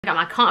Got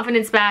my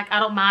confidence back. I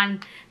don't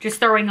mind just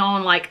throwing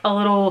on like a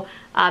little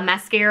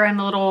mascara and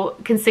a little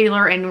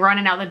concealer and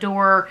running out the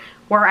door.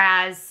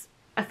 Whereas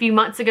a few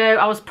months ago,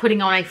 I was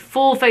putting on a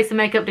full face of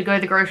makeup to go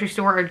to the grocery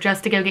store or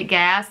just to go get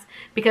gas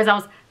because I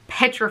was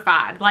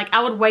petrified. Like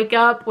I would wake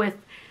up with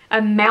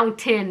a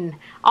mountain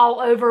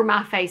all over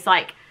my face,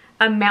 like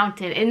a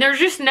mountain. And there's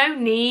just no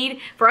need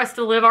for us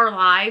to live our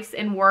lives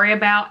and worry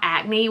about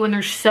acne when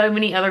there's so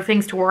many other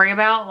things to worry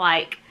about,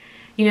 like,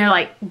 you know,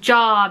 like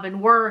job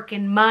and work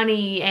and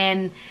money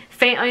and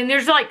family. And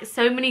there's like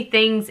so many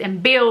things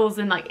and bills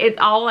and like it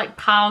all like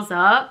piles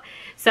up.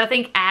 So I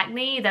think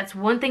acne, that's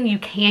one thing you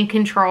can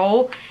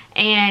control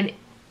and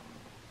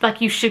like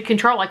you should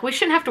control. Like we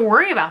shouldn't have to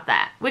worry about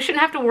that. We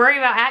shouldn't have to worry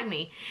about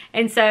acne.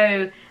 And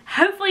so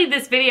hopefully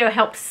this video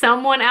helps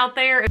someone out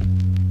there.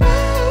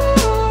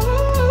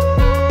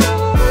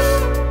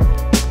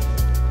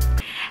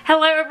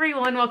 Hello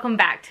everyone, welcome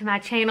back to my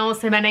channel.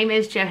 So my name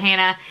is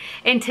Johanna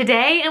and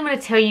today I'm going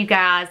to tell you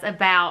guys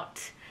about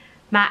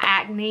my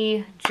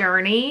acne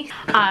journey.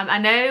 I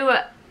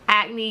know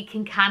acne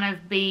can kind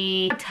of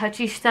be a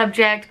touchy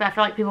subject, but I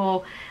feel like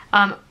people,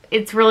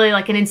 it's really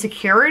like an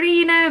insecurity,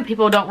 you know, and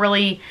people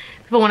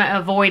want to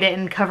avoid it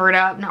and cover it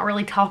up, not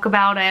really talk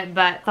about it,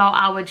 but thought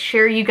I would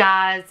share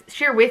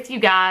with you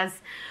guys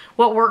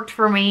what worked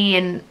for me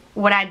and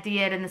what I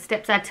did and the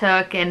steps I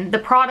took and the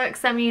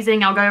products I'm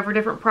using. I'll go over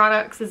different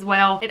products as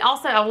well. And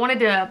also I wanted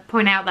to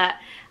point out that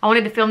I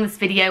wanted to film this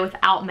video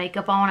without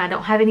makeup on. I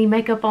don't have any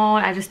makeup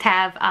on. I just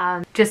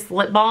have just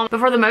lip balm. But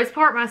for the most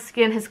part, my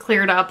skin has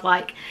cleared up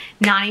like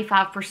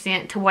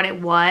 95% to what it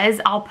was.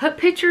 I'll put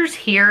pictures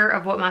here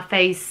of what my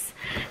face,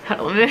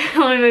 hold on, let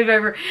me move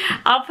over.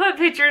 I'll put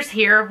pictures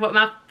here of what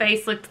my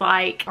face looked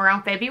like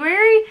around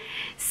February.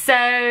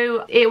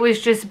 So it was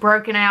just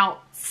broken out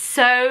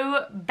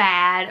so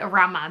bad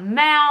around my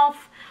mouth,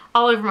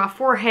 all over my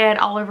forehead,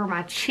 all over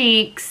my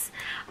cheeks.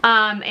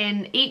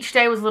 And each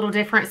day was a little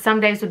different. Some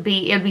days it would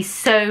be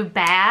so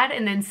bad,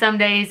 and then some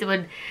days it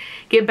would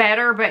get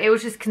better, but it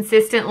was just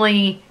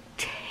consistently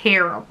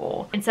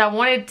terrible. And so I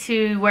wanted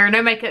to wear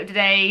no makeup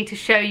today to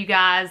show you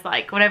guys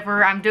like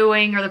whatever I'm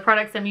doing or the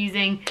products I'm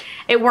using.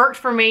 It worked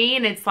for me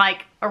and it's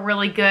like a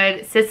really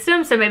good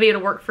system, so maybe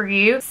it'll work for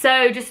you.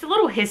 So just a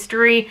little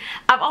history.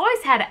 I've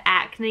always had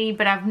acne,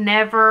 but I've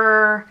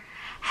never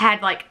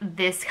had like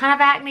this kind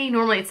of acne.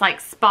 Normally it's like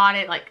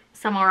spotted, like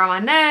some around my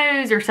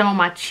nose or some on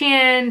my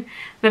chin,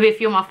 maybe a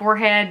few on my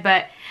forehead.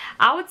 But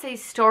I would say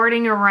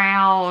starting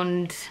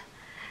around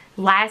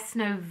last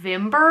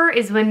November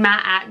is when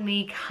my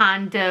acne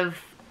kind of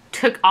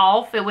took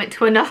off. It went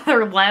to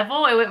another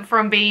level. It went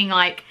from being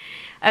like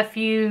a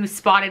few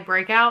spotted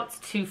breakouts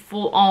to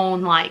full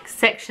on like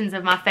sections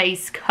of my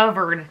face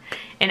covered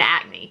in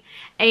acne.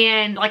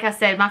 And like I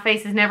said, my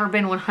face has never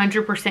been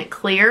 100%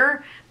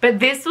 clear, but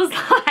this was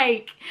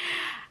like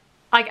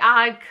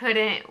I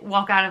couldn't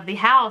walk out of the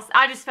house.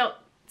 I just felt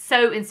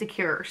so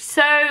insecure,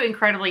 so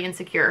incredibly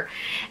insecure.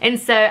 And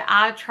so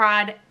I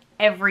tried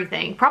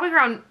everything. Probably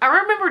around, I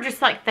remember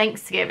just like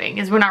Thanksgiving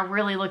is when I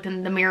really looked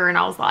in the mirror and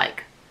I was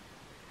like,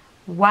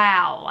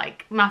 wow,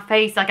 like my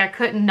face, like I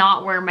could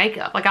not wear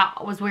makeup. Like I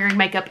was wearing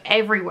makeup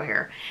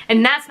everywhere.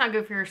 And that's not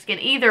good for your skin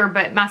either,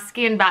 but my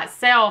skin by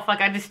itself, like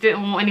I just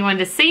didn't want anyone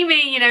to see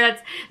me. You know,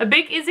 that's a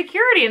big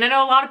insecurity. And I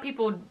know a lot of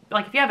people,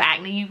 like if you have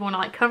acne, you want to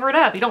like cover it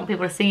up. You don't want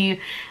people to see you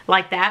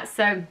like that.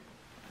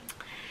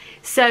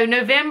 So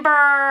November,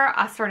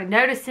 I started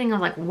noticing, I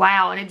was like,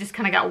 wow, and it just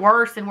kind of got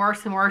worse and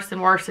worse and worse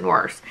and worse and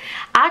worse.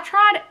 I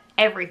tried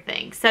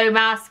everything. So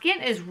my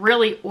skin is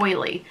really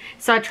oily.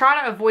 So I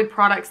try to avoid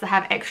products that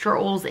have extra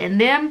oils in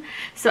them.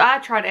 So I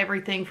tried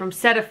everything from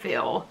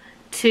Cetaphil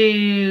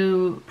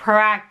to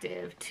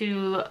Proactive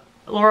to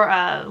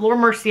Laura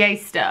Mercier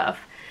stuff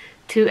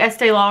to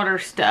Estee Lauder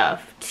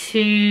stuff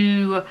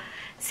to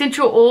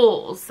essential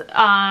oils.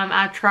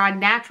 I tried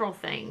natural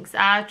things.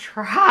 I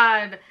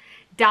tried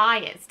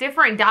diets,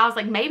 different diets.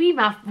 Like maybe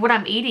what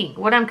I'm eating,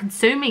 what I'm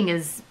consuming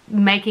is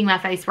making my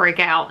face break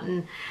out.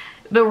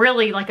 But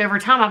really, like over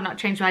time, I've not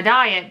changed my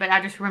diet, but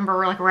I just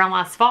remember like around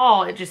last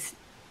fall, it just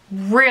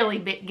really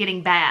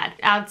getting bad.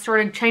 I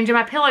started changing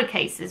my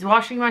pillowcases,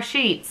 washing my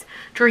sheets,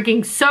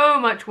 drinking so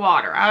much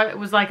water. I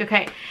was like,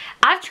 okay,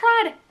 I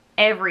tried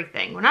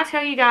everything. When I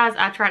tell you guys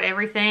I tried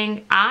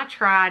everything, I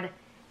tried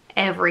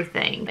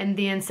everything. And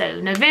then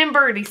so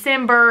November,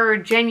 December,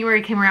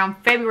 January came around,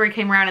 February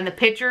came around, and the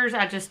pictures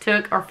I just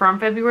took are from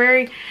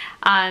February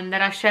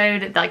that I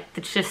showed, like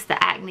it's just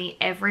the acne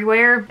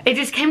everywhere. It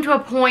just came to a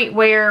point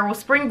where, well,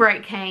 spring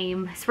break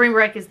came. Spring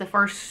break is the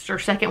first or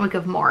second week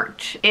of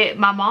March.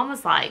 My mom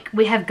was like,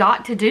 we have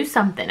got to do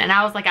something. And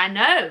I was like, I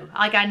know,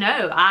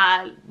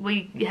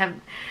 we have,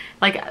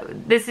 like,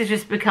 this has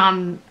just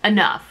become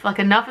enough. Like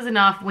enough is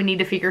enough. We need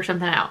to figure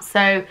something out.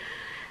 So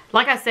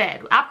like I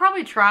said, I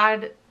probably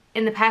tried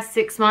in the past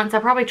 6 months, I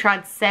probably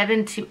tried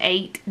 7 to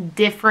 8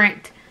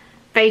 different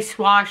face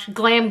wash,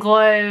 Glam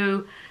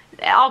Glow,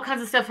 all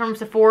kinds of stuff from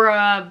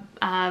Sephora,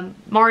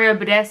 Mario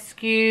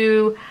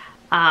Badescu.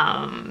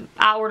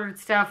 I ordered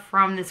stuff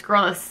from this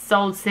girl that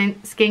sold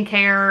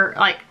skincare.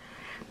 Like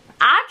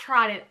I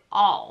tried it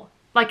all.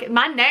 Like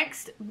my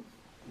next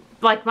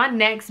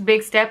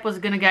big step was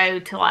gonna go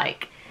to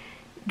like,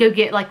 go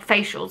get like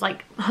facials,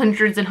 like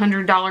hundreds and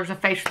 $100s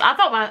of facials.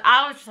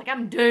 I was just like,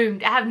 I'm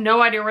doomed. I have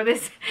no idea where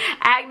this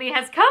acne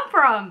has come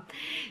from.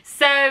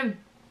 So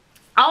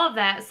all of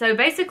that. So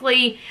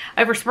basically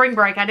over spring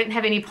break, I didn't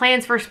have any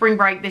plans for spring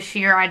break this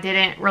year. I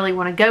didn't really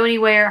want to go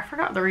anywhere. I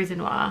forgot the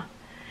reason why,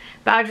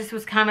 but I just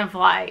was kind of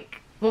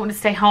like wanting to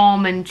stay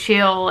home and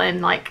chill,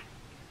 and like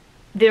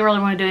didn't really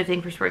want to do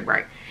anything for spring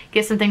break.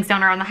 Get some things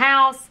done around the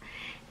house.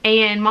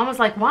 And Mom was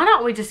like, why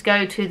don't we just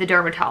go to the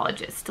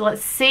dermatologist?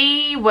 Let's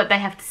see what they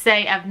have to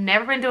say. I've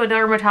never been to a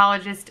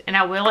dermatologist, and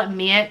I will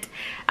admit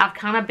I've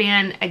kind of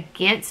been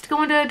against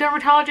going to a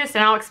dermatologist,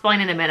 and I'll explain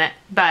in a minute.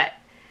 But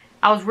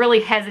I was really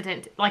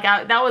hesitant. Like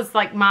that was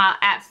like my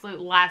absolute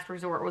last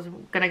resort, was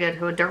gonna go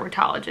to a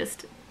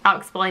dermatologist. I'll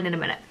explain in a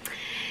minute.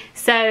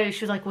 So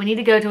she was like, we need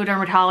to go to a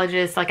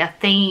dermatologist. Like I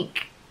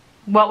think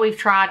what we've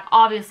tried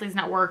obviously is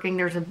not working.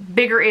 There's a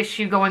bigger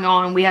issue going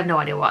on. We have no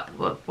idea what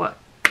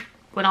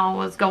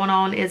is going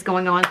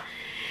on.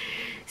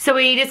 So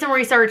we did some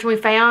research, and we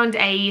found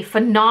a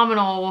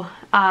phenomenal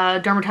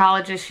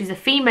dermatologist. She's a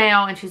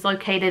female, and she's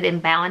located in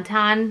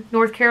Ballantyne,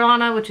 North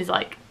Carolina, which is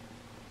like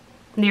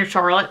near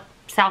Charlotte,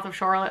 south of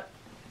Charlotte.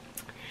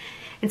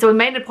 And so we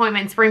made an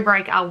appointment in spring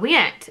break. I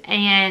went.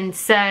 And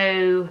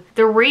so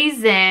the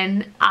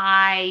reason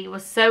I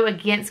was so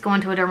against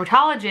going to a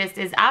dermatologist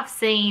is I've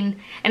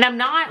seen, and I'm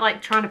not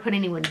like trying to put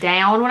anyone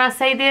down when I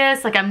say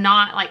this. Like I'm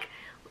not like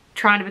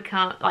trying to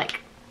become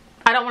like,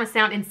 I don't want to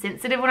sound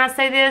insensitive when I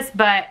say this,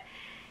 but,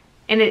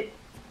 and it,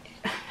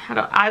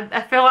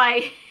 I feel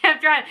like I'm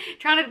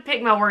trying to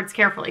pick my words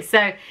carefully.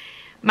 So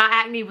my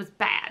acne was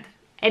bad,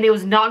 and it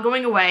was not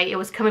going away. It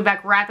was coming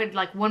back rapid.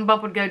 Like one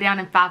bump would go down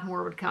and 5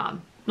 more would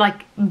come.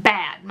 Like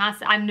bad.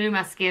 I knew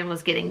my skin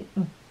was getting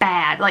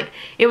bad. Like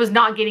it was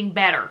not getting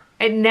better.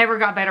 It never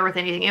got better with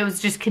anything. It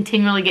was just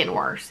continually getting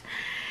worse.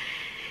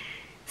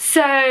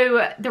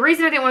 So the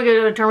reason I didn't want to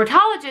go to a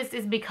dermatologist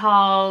is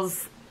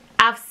because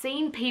I've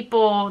seen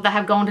people that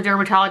have gone to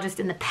dermatologists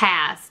in the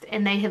past,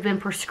 and they have been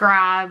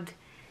prescribed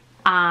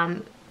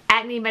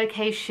acne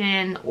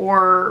medication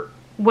or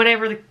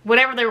whatever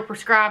they were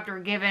prescribed or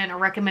given or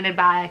recommended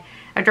by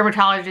a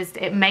dermatologist.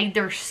 It made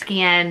their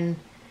skin,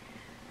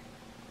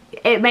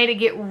 it made it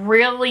get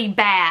really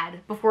bad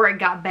before it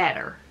got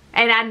better.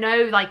 And I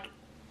know like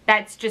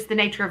that's just the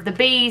nature of the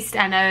beast.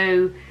 I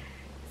know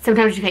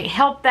sometimes you can't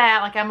help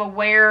that. Like I'm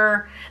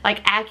aware,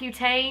 like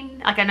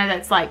Accutane, like I know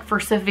that's like for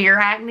severe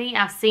acne.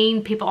 I've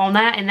seen people on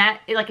that, and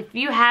that, like if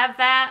you have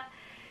that,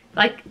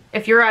 like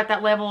if you're at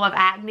that level of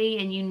acne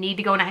and you need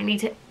to go on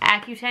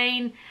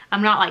Accutane,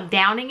 I'm not like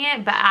downing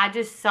it, but I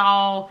just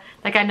saw,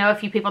 like I know a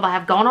few people that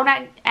have gone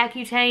on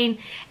Accutane,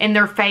 and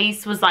their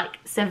face was like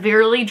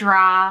severely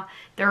dry.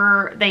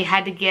 They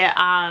had to get,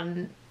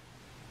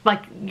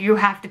 like you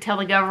have to tell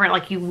the government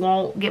like you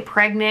won't get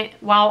pregnant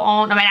while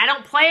on, I mean I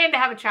don't plan to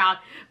have a child,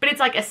 but it's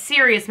like a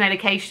serious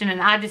medication, and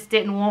I just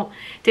didn't want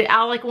to,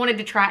 I like wanted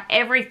to try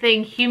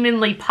everything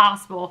humanly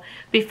possible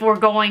before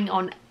going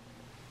on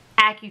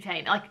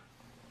Accutane. Like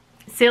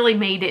silly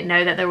me didn't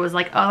know that there was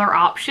like other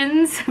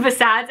options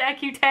besides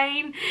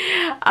Accutane.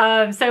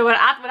 So when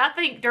I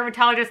think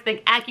dermatologists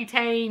think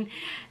Accutane,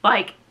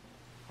 like,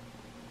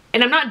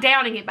 and I'm not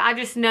downing it, but I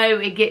just know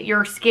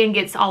your skin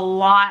gets a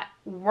lot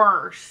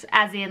worse,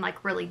 as in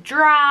like really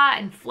dry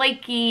and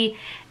flaky,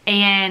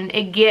 and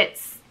it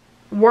gets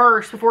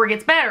worse before it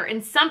gets better.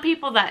 And some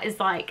people that is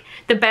like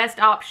the best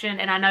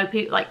option, and I know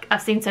people, like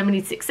I've seen so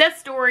many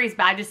success stories,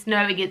 but I just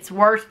know it gets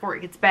worse before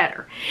it gets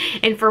better.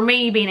 And for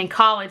me, being in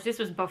college, this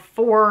was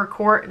before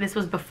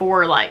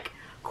like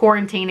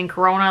quarantine and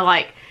corona.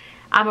 Like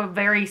I'm a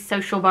very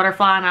social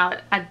butterfly,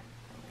 and I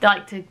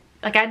like to,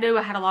 like I knew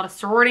I had a lot of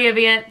sorority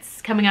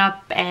events coming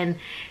up and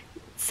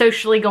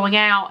socially going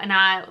out, and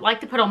I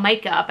like to put on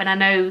makeup, and I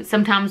know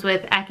sometimes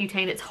with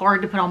Accutane it's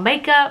hard to put on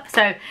makeup.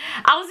 So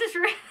I was just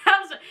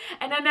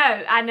and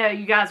I know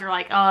you guys are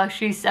like, oh,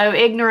 she's so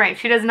ignorant,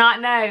 she does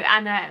not know.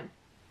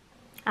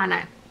 I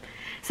know.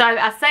 So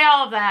I say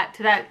all of that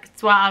to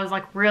that's why I was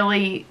like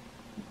really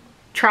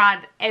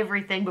tried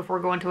everything before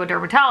going to a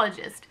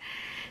dermatologist.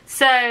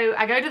 So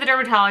I go to the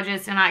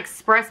dermatologist and I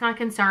express my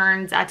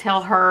concerns. I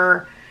tell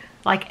her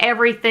like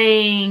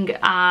everything,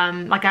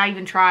 like I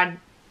even tried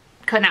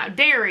cutting out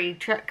dairy,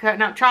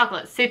 cutting out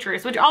chocolate,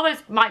 citrus, which all those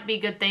might be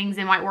good things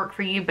and might work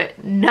for you,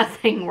 but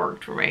nothing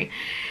worked for me.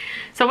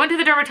 So I went to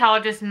the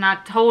dermatologist and I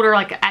told her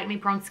like acne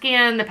prone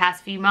skin the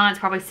past few months,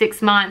 probably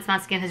 6 months, my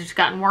skin has just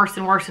gotten worse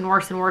and worse and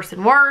worse and worse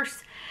and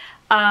worse,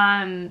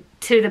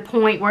 to the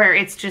point where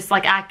it's just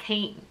like I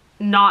can't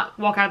not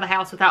walk out of the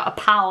house without a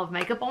pile of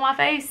makeup on my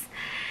face.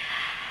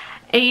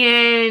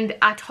 And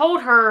I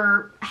told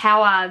her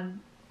how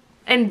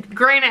and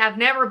granted I've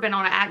never been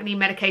on an acne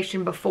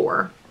medication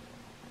before,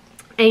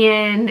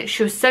 and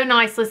she was so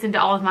nice, listened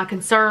to all of my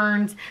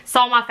concerns,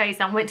 saw my face.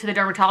 I went to the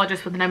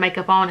dermatologist with no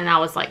makeup on, and I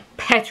was like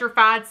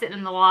petrified sitting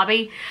in the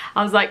lobby.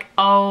 I was like,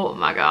 oh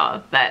my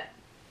god. But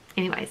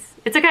anyways,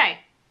 it's okay.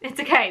 It's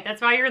okay.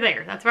 That's why you're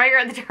there. That's why you're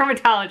at the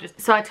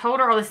dermatologist. So I told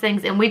her all these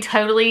things and we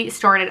totally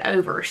started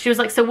over. She was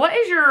like, so what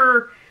is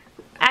your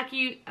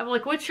I'm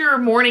like, what's your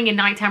morning and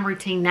nighttime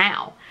routine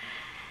now?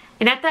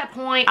 And at that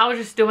point, I was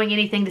just doing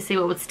anything to see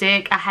what would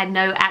stick. I had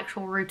no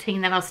actual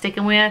routine that I was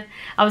sticking with.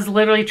 I was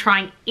literally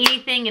trying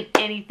anything and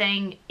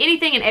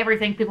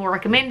everything people were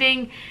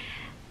recommending.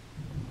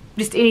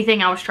 Just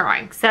anything I was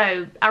trying.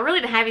 So I really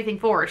didn't have anything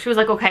for her. She was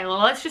like, okay, well,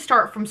 let's just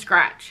start from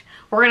scratch.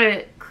 We're going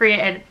to create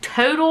a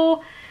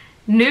total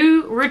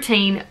new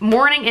routine,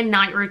 morning and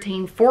night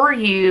routine for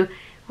you.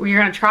 You're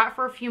going to try it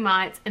for a few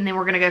months and then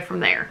we're going to go from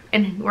there.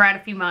 And we're at a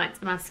few months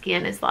and my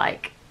skin is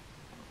like,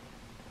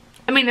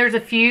 I mean, there's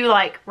a few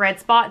like red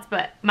spots,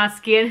 but my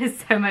skin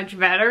is so much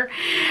better.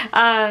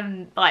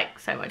 Like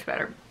so much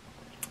better.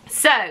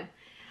 So,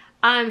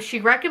 she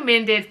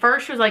recommended,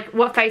 first she was like,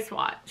 what face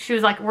wash? She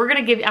was like, I'm going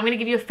to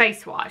give you a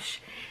face wash.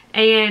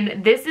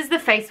 And this is the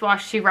face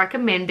wash she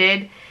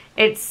recommended.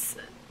 It's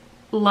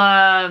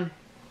from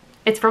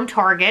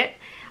Target.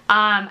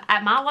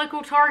 At my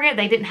local Target,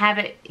 they didn't have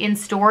it in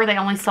store. They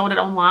only sold it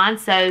online.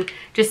 So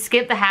just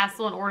skip the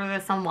hassle and order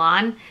this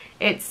online.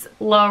 It's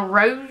La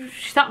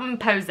Roche something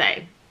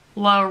Posay.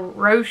 La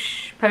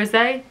Roche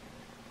Posay?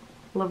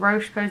 La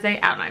Roche Posay?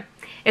 I don't know.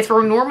 It's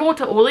for normal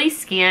to oily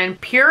skin,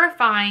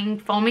 purifying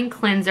foaming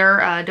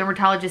cleanser,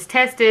 dermatologist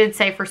tested,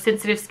 safe for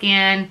sensitive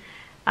skin,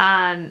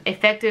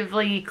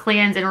 effectively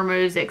cleanse and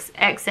removes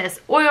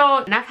excess oil.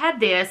 And I've had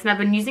this and I've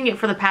been using it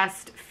for the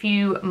past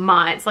few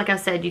months. Like I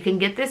said, you can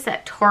get this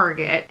at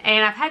Target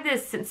and I've had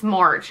this since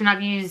March and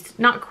I've used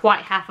not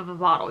quite half of a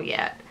bottle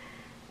yet.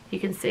 You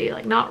can see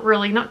like not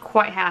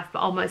quite half, but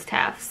almost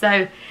half.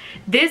 So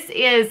this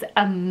is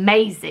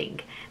amazing.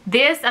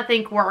 This I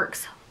think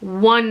works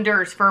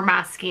wonders for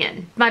my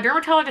skin. My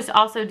dermatologist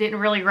also didn't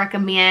really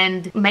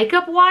recommend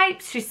makeup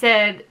wipes. She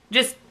said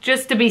just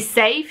to be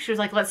safe, she was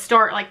like, let's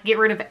start like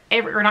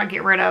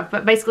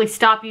but basically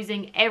stop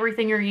using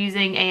everything you're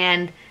using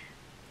and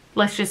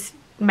let's just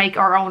make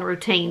our own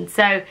routine.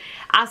 So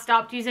I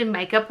stopped using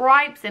makeup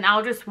wipes and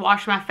I'll just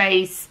wash my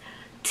face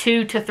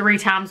 2 to 3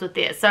 times with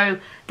this. So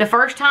the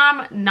first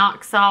time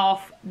knocks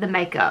off the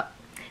makeup.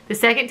 The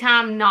second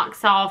time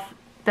knocks off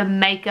the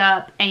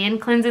makeup and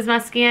cleanses my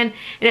skin.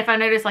 And if I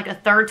notice like a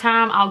third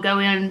time, I'll go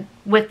in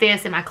with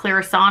this in my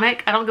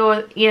Clarisonic. I don't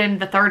go in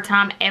the third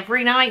time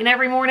every night and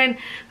every morning.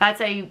 But I'd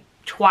say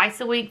twice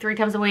a week, 3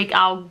 times a week,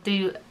 I'll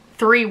do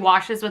 3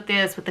 washes with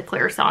this with the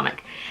Clarisonic.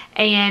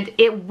 And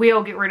it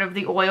will get rid of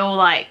the oil.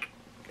 Like,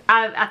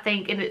 I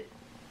think it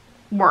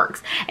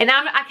works. And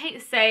I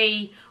can't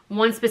say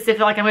one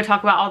specific, like I'm going to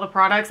talk about all the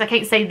products. I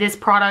can't say this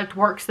product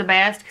works the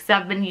best because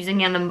I've been using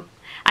them.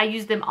 I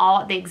use them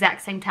all at the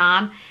exact same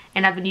time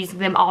and I've been using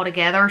them all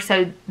together.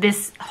 So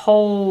this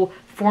whole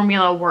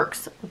formula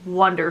works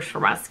wonders for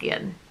my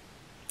skin.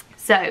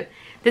 So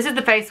this is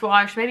the face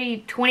wash,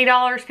 maybe $20,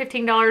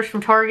 $15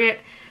 from Target.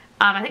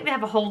 I think they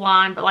have a whole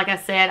line, but like I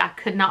said, I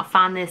could not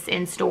find this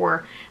in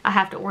store. I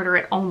have to order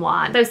it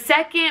online. So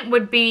second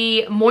would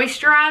be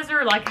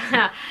moisturizer. Like,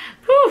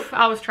 whew,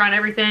 I was trying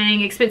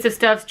everything. Expensive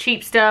stuff,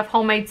 cheap stuff,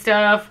 homemade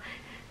stuff,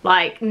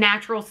 like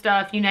natural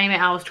stuff, you name it,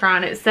 I was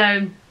trying it.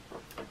 So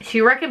she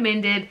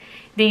recommended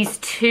these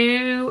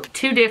two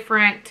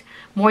different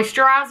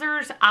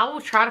moisturizers. I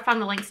will try to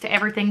find the links to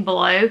everything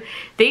below.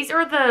 These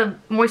are the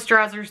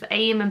moisturizers, the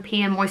AM and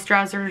PM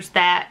moisturizers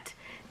that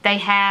they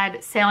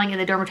had selling in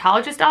the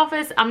dermatologist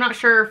office. I'm not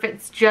sure if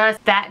it's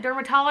just that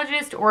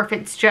dermatologist or if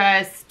it's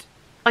just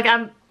like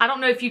I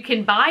don't know if you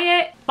can buy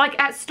it like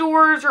at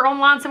stores or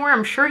online somewhere.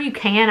 I'm sure you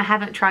can. I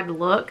haven't tried to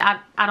look. I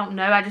don't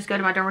know. I just go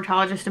to my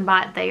dermatologist and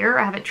buy it there.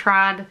 I haven't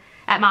tried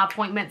at my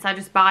appointments. I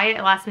just buy it.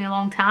 It lasts me a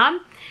long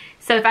time.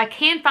 So if I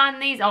can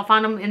find these, I'll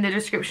find them in the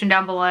description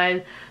down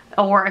below.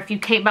 Or if you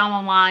can't buy them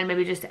online,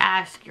 maybe just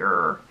ask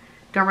your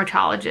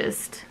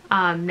dermatologist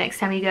next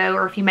time you go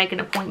or if you make an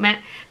appointment.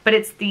 But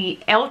it's the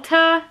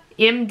Elta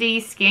MD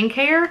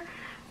Skincare.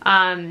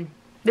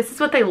 This is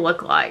what they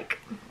look like.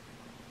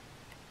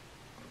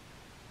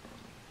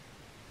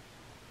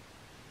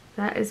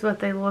 That is what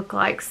they look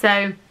like.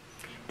 So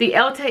the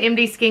Elta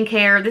MD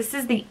Skincare, this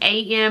is the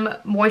AM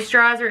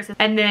moisturizer.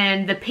 And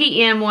then the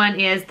PM one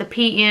is the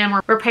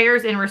PM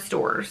repairs and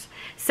restores.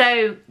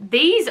 So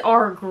these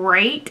are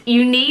great.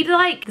 You need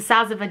like the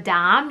size of a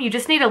dime. You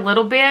just need a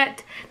little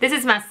bit. This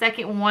is my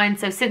second one.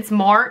 So since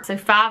March, so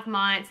 5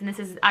 months. And this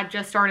is, I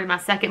just started my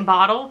second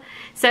bottle.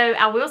 So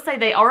I will say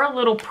they are a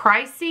little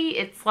pricey.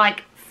 It's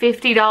like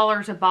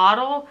 $50 a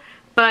bottle.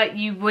 But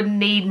you would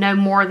need no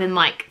more than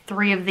like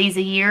 3 of these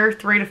a year,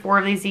 3 to 4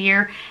 of these a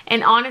year.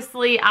 And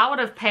honestly, I would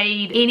have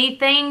paid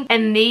anything,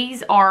 and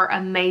these are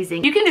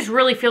amazing. You can just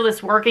really feel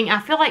this working.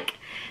 I feel like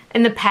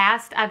in the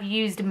past, I've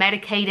used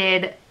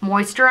medicated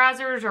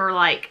moisturizers or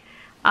like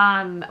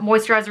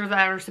moisturizers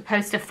that are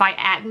supposed to fight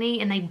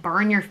acne, and they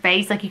burn your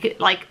face. Like you could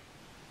like,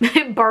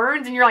 it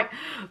burns and you're like,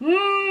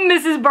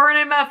 this is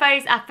burning my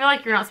face. I feel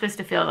like you're not supposed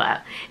to feel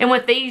that. And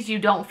with these, you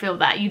don't feel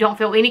that. You don't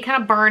feel any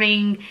kind of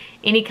burning,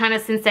 any kind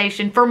of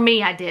sensation. For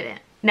me, I didn't.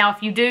 Now,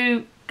 if you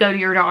do, go to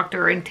your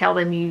doctor and tell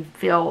them you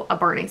feel a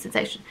burning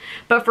sensation.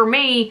 But for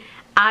me,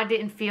 I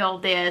didn't feel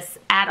this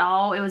at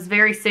all. It was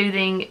very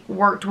soothing,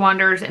 worked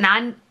wonders, and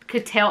I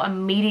could tell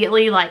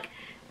immediately, like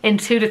in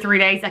 2 to 3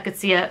 days, I could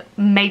see a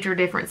major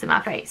difference in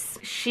my face.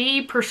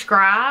 She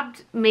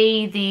prescribed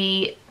me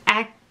the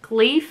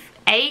Akleaf,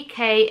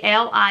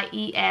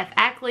 A-K-L-I-E-F,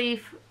 Akleaf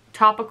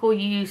topical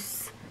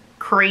use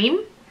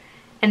cream,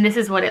 and this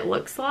is what it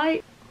looks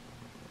like.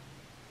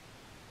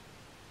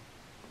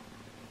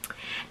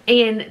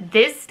 And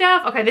this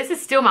stuff, okay, this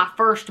is still my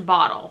first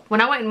bottle.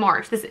 When I went in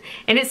March,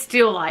 and it's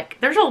still like,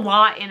 there's a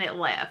lot in it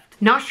left.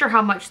 Not sure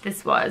how much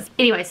this was.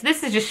 Anyway, so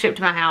this is just shipped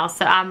to my house,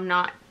 so I'm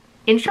not,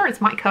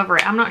 insurance might cover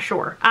it. I'm not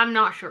sure. I'm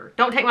not sure.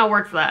 Don't take my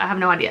word for that. I have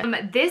no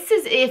idea. This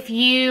is if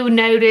you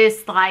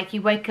notice, like,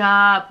 you wake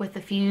up with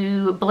a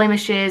few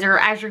blemishes, or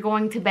as you're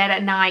going to bed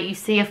at night, you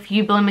see a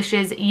few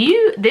blemishes.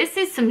 This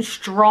is some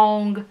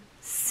strong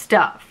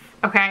stuff,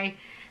 okay?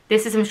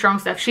 This is some strong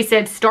stuff. She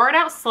said, start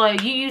out slow.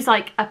 You use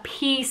like a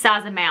pea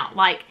size amount,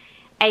 like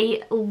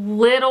a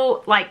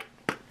little, like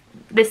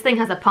this thing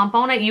has a pump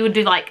on it. You would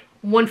do like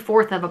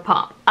 1/4 of a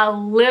pump, a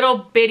little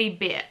bitty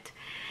bit.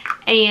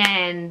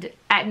 And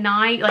at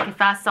night, like if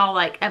I saw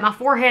like at my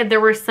forehead, there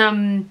were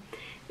some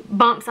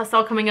bumps I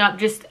saw coming up,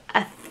 just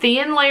a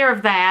thin layer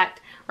of that.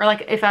 Or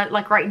like if I,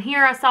 like right in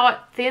here, I saw it,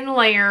 thin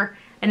layer,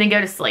 and then go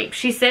to sleep.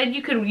 She said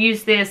you could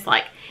use this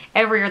like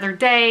every other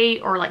day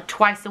or like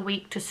twice a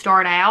week to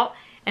start out.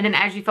 And then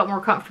as you felt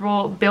more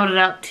comfortable, build it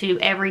up to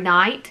every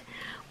night.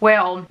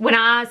 Well, when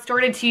I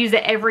started to use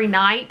it every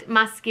night,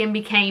 my skin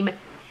became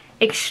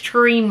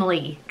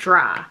extremely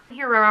dry.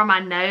 Here around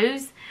my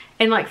nose,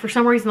 and like for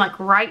some reason, like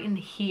right in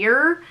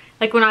here,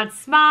 like when I'd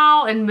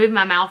smile and move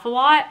my mouth a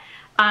lot,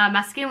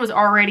 my skin was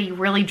already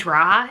really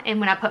dry. And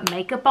when I put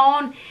makeup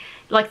on,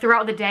 like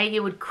throughout the day, it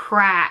would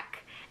crack.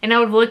 And I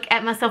would look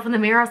at myself in the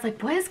mirror. I was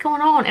like, what is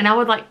going on? And I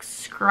would like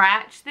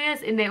scratch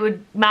this,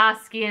 and my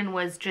skin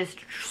was just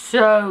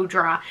so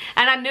dry.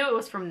 And I knew it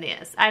was from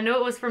this. I knew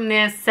it was from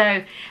this.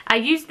 So I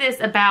use this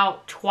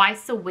about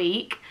twice a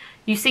week.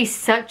 You see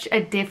such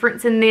a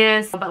difference in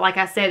this. But like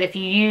I said, if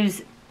you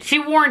use, she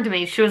warned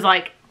me, she was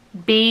like,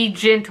 be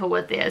gentle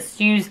with this.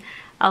 Use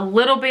a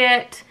little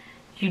bit.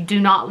 You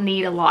do not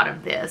need a lot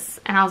of this.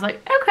 And I was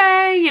like,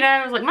 okay, you know,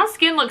 I was like, my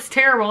skin looks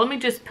terrible. Let me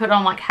just put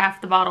on like half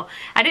the bottle.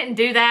 I didn't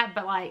do that,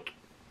 but like,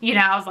 you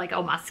know, I was like,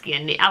 oh, my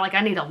skin,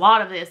 I need a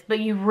lot of this, but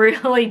you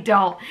really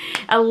don't.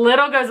 A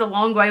little goes a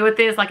long way with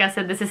this. Like I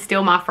said, this is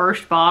still my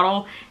first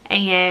bottle,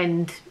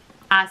 and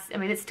I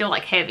mean, it's still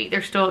like heavy.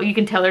 There's still, you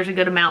can tell there's a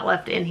good amount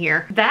left in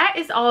here. That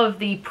is all of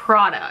the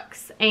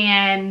products,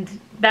 and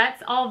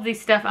that's all of the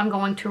stuff I'm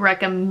going to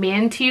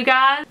recommend to you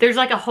guys. There's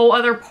like a whole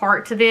other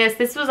part to this.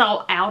 This was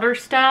all outer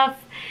stuff,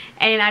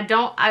 and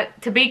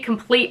to be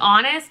complete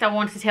honest, I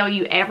want to tell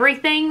you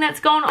everything that's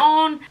going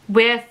on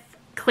with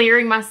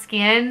clearing my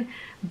skin.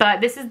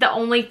 But this is the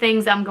only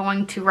things I'm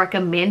going to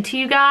recommend to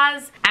you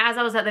guys. As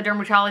I was at the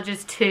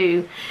dermatologist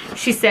too,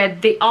 she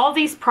said all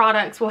these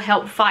products will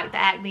help fight the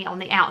acne on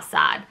the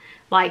outside.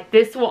 Like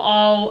this will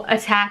all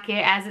attack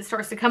it as it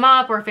starts to come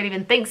up, or if it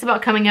even thinks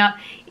about coming up.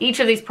 Each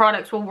of these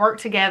products will work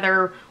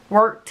together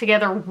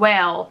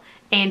well,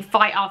 and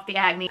fight off the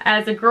acne.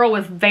 As a girl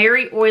with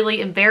very oily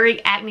and very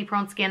acne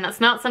prone skin,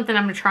 that's not something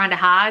I'm trying to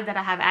hide, that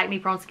I have acne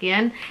prone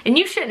skin. And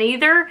you shouldn't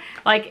either.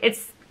 Like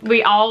it's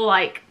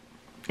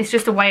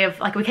just a way of,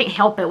 like, we can't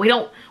help it. We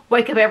don't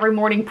wake up every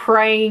morning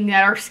praying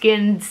that our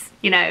skin's,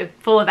 you know,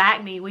 full of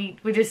acne. We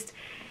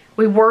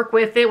work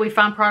with it. We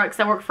find products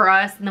that work for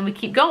us, and then we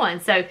keep going.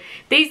 So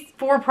these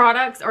 4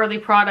 products are the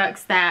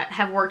products that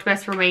have worked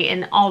best for me,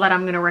 and all that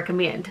I'm going to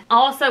recommend.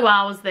 Also,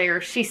 while I was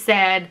there, she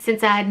said,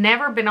 since I had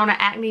never been on an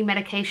acne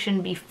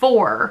medication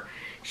before,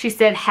 she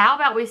said, how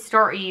about we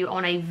start you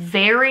on a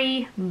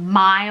very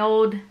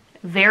mild,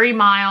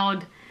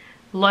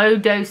 low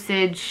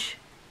dosage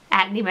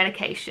acne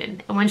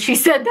medication. And when she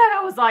said that,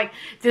 I was like,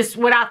 just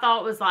what I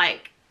thought was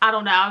like, I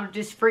don't know, it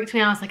just freaked me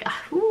out. I was like,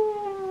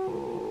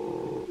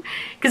 ooh,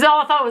 because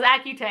all I thought was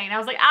Accutane. I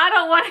was like, I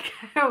don't want to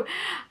go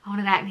on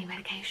an acne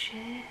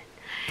medication.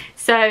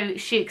 So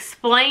she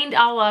explained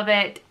all of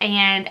it,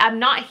 and I'm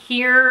not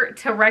here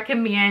to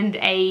recommend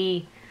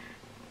a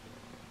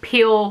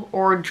pill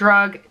or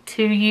drug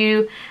to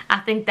you. I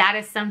think that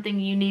is something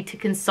you need to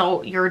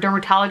consult your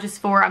dermatologist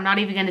for. I'm not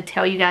even going to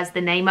tell you guys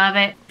the name of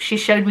it. She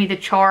showed me the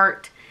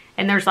chart,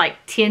 and there's like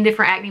 10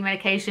 different acne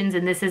medications,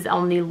 and this is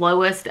on the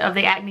lowest of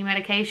the acne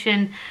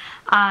medication.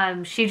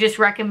 She just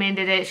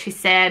recommended it. She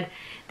said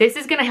this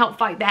is going to help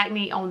fight the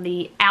acne from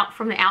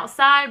the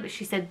outside, but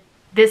she said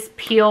this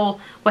pill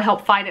will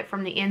help fight it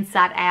from the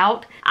inside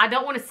out. I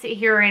don't want to sit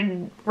here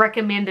and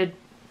recommend a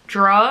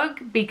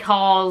drug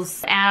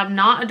because I'm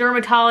not a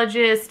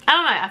dermatologist. I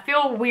don't know, I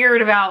feel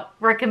weird about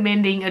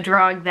recommending a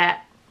drug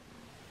that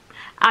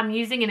I'm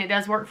using and it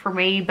does work for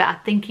me, but I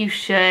think you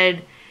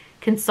should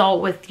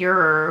consult with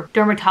your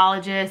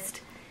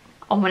dermatologist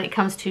on when it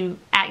comes to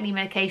acne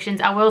medications.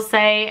 I will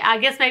say, I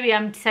guess maybe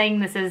I'm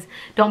saying this is,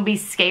 don't be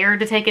scared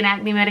to take an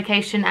acne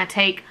medication. I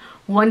take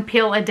 1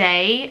 pill a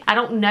day. I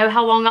don't know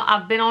how long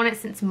I've been on it,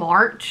 since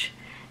March,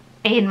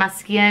 and my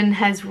skin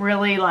has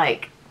really,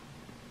 like,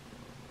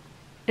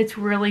 it's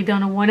really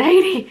done a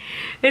 180.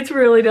 It's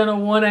really done a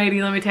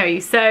 180, let me tell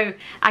you. So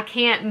I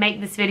can't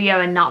make this video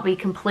and not be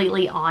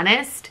completely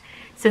honest.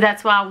 So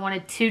that's why I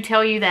wanted to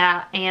tell you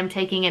that I am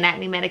taking an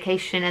acne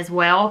medication as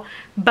well.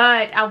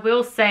 But I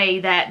will say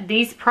that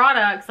these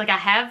products, like I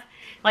have,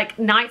 like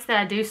nights that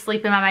I do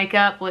sleep in my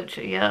makeup, which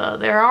yeah,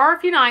 there are a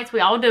few nights, we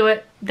all do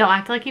it. Don't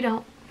act like you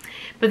don't.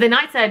 But the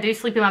nights that I do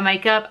sleep in my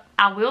makeup,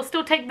 I will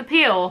still take the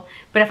pill.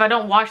 But if I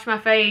don't wash my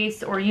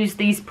face or use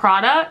these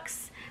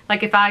products,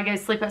 like if I go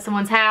sleep at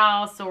someone's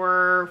house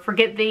or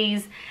forget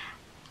these,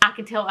 I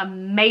can tell a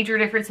major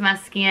difference in my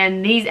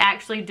skin. These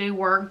actually do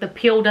work. The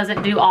pill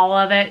doesn't do all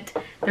of it.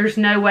 There's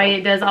no way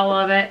it does all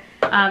of it.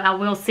 I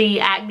will see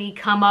acne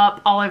come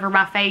up all over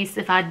my face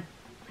if I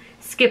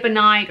skip a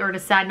night or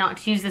decide not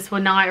to use this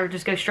one night or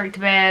just go straight to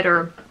bed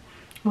or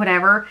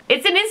whatever.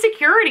 It's an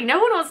insecurity. No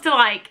one wants to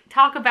like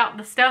talk about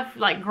the stuff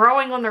like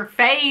growing on their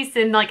face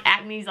and like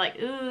acne's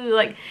like, ooh,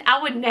 like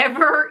I would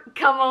never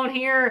come on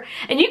here.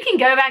 And you can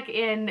go back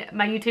in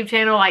my YouTube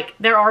channel, like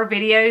there are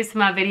videos,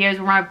 my videos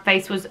where my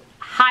face was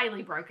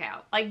highly broke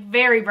out, like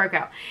very broke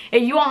out.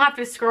 And you won't have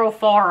to scroll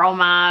far on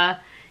my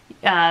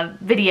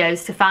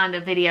videos to find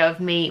a video of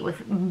me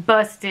with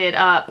busted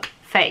up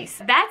face.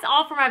 That's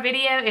all for my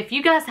video. If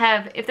you guys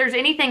have, if there's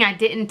anything I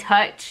didn't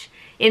touch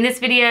in this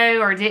video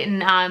or didn't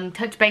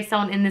touch base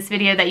on in this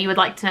video that you would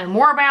like to know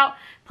more about,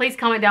 please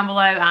comment down below.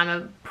 I'm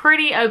a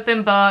pretty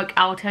open book.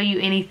 I will tell you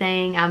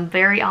anything. I'm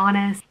very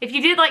honest. If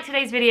you did like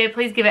today's video,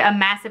 please give it a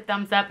massive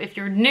thumbs up. If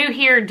you're new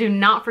here, do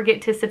not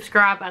forget to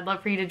subscribe. I'd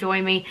love for you to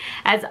join me.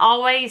 As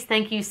always,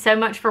 thank you so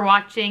much for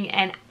watching,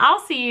 and I'll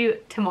see you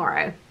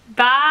tomorrow.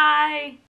 Bye.